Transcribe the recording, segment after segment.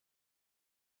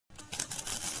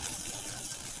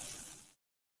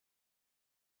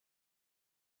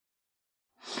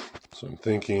So I'm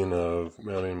thinking of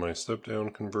mounting my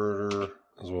step-down converter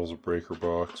as well as a breaker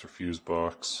box or fuse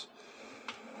box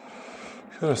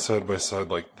kind of side by side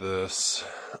like this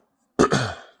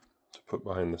to put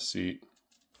behind the seat.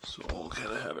 So I'll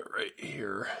kind of have it right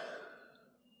here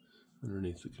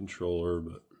underneath the controller,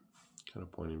 but kind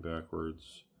of pointing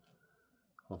backwards.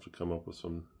 I'll have to come up with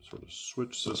some sort of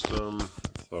switch system.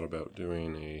 I thought about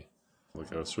doing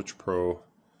like a Switch Pro,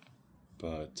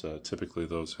 but typically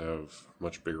those have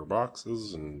much bigger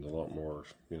boxes and a lot more,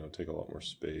 take a lot more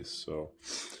space. So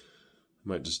I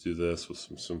might just do this with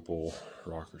some simple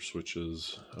rocker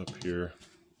switches up here.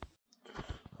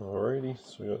 Alrighty,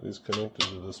 so we got these connected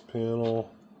to this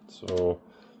panel. So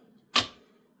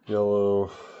yellow,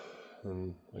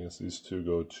 and I guess these two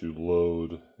go to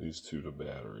load, these two to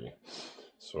battery.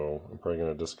 So I'm probably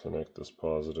going to disconnect this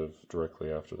positive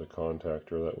directly after the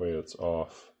contactor. That way it's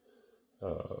off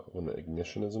when the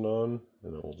ignition isn't on,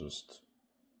 and it will just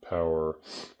power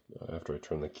after I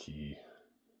turn the key.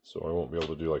 So I won't be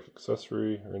able to do like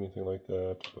accessory or anything like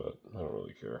that, but I don't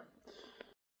really care.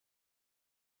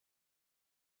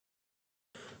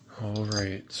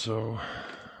 Alright, so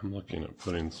I'm looking at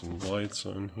putting some lights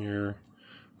on here.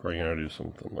 Probably gonna do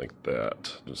something like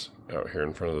that, just out here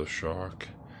in front of the shock.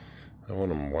 I want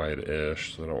them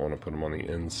wide-ish, so I don't want to put them on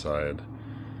the inside.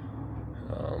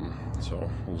 So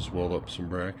we'll just weld up some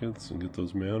brackets and get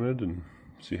those mounted and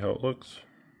see how it looks.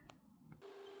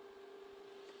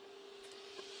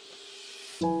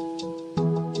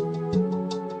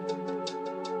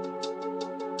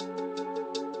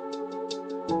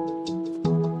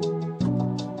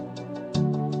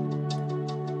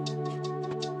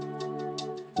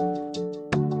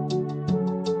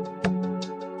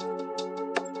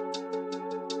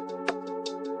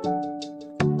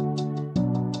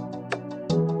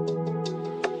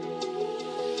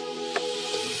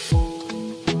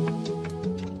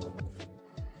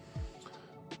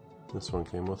 This one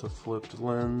came with a flipped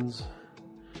lens.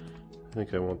 I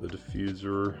think I want the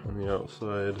diffuser on the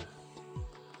outside,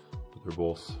 but they're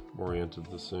both oriented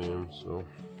the same, so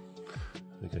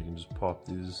I think I can just pop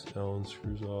these Allen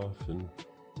screws off and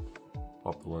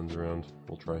pop the lens around.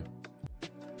 We'll try.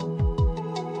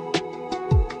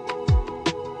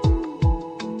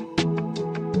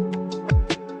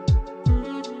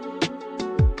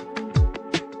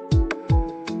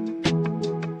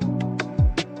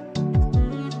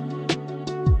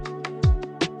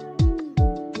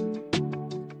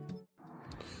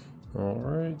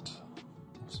 Alright,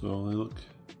 so they look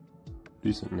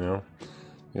decent now.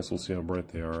 I guess we'll see how bright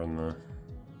they are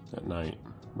at night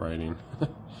riding.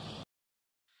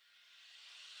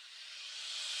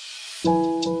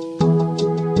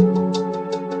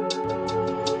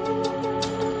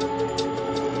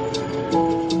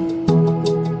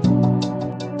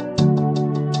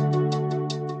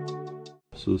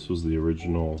 So this was the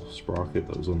original sprocket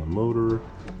that was on the motor.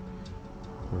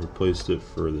 I replaced it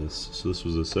for this. So this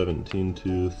was a 17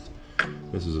 tooth.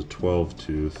 This is a 12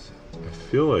 tooth. I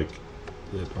feel like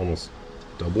it almost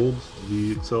doubled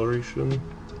the acceleration.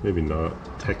 Maybe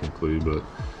not technically, but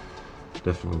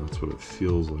definitely that's what it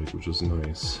feels like, which is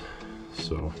nice.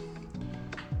 So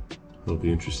it'll be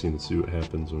interesting to see what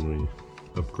happens when we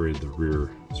upgrade the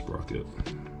rear sprocket.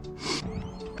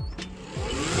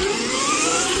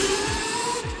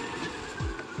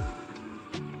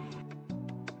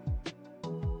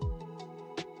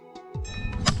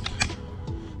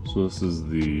 So this is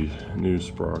the new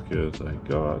sprocket I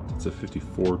got. It's a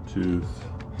 54 tooth.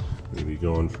 Maybe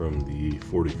going from the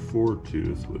 44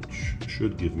 tooth, which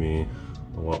should give me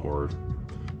a lot more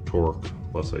torque,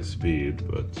 less high speed,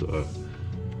 but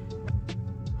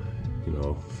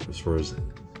as far as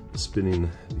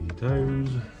spinning the tires,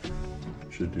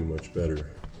 should do much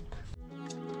better.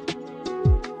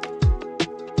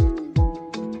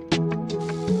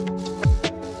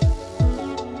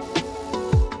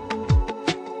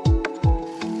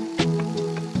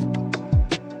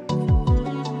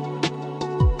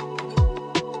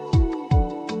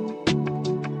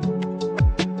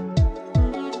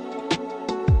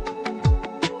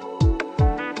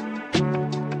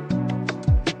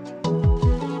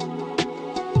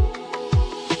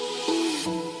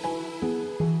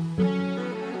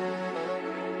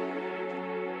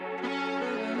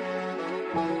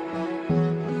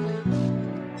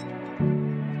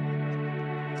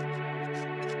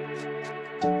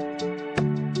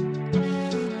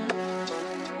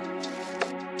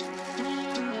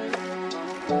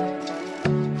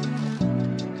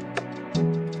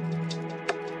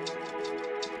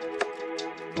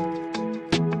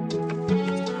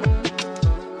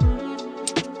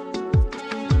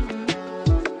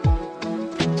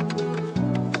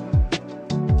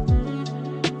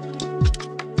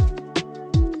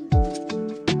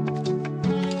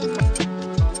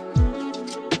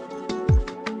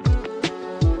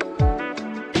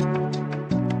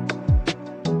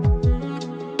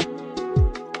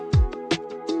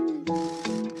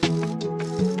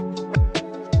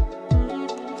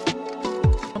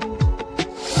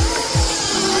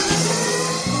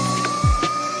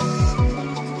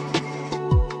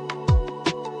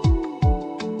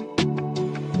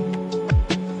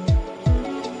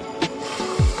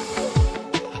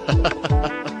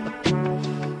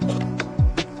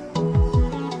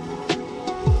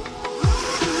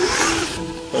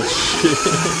 Ha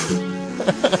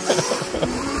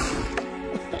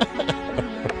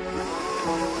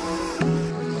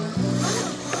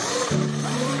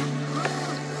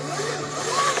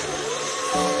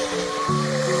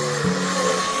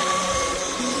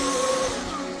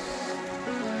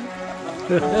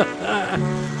ha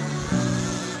ha!